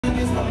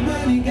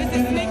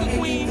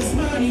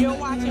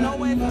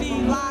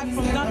TV, live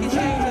from DunkxChange,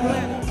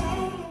 Atlanta.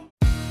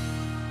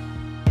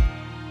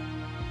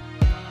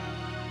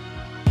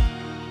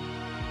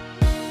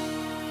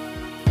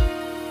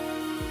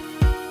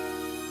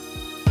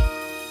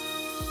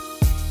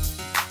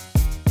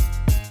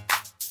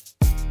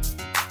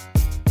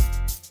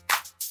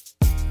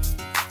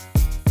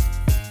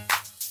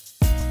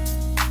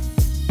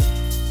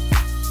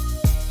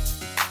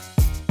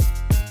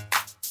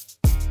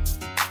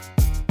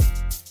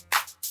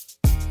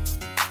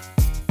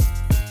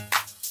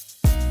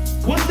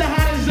 What's the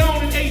hottest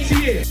zone in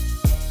ATL?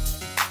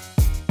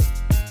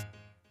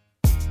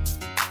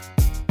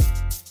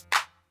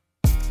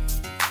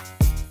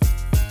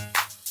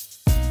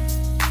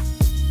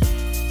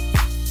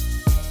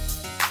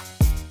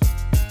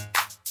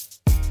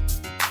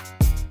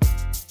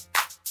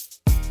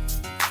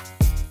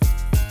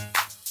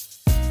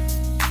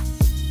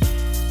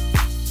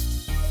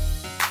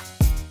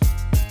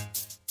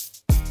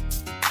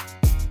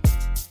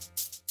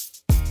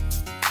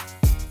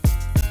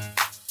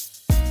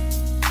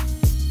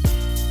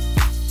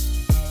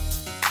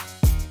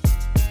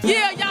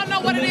 Yeah, y'all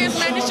know what it is,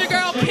 man. This your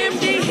girl Kim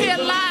D here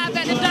live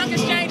at the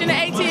DunkxChange in the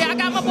ATL. I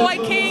got my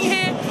boy King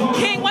here.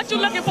 King, what you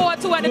looking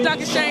forward to at the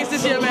DunkxChange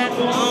this year, man? I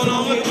don't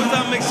know, I'm looking for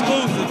something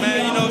exclusive,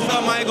 man. You know,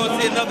 something I ain't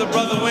gonna see another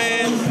brother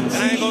win, and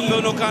I ain't gonna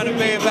feel no kind of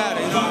way about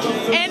it, you know?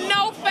 And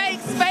no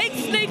fakes. Fake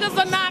sneakers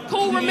are not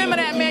cool. Remember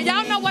that, man.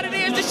 Y'all know what it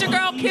is. This your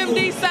girl Kim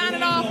D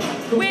signing off.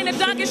 We're in the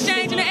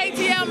DunkxChange in the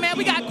ATL, man.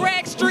 We got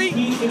Greg Street,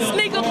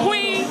 Sneaker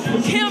Queen,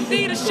 Kim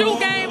D, the shoe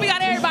game. We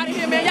got everybody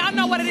here, man. Y'all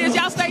know what it is.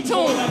 Y'all stay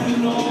tuned.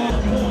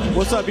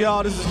 What's up,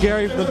 y'all? This is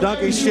Gary from the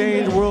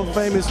DunkxChange, world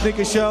famous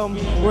sneaker show.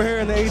 We're here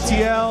in the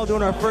ATL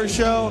doing our first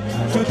show,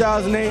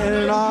 2008 in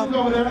and off.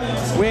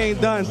 We ain't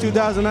done.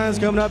 2009 is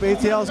coming up.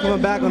 ATL is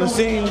coming back on the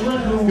scene.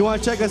 If you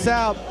want to check us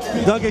out,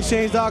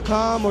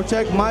 DunkxChange.com or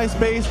check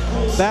MySpace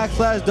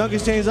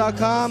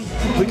 /DunkxChange.com.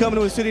 We coming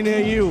to a city near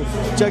you.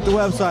 Check the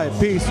website.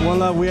 Peace. One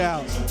love. We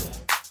out.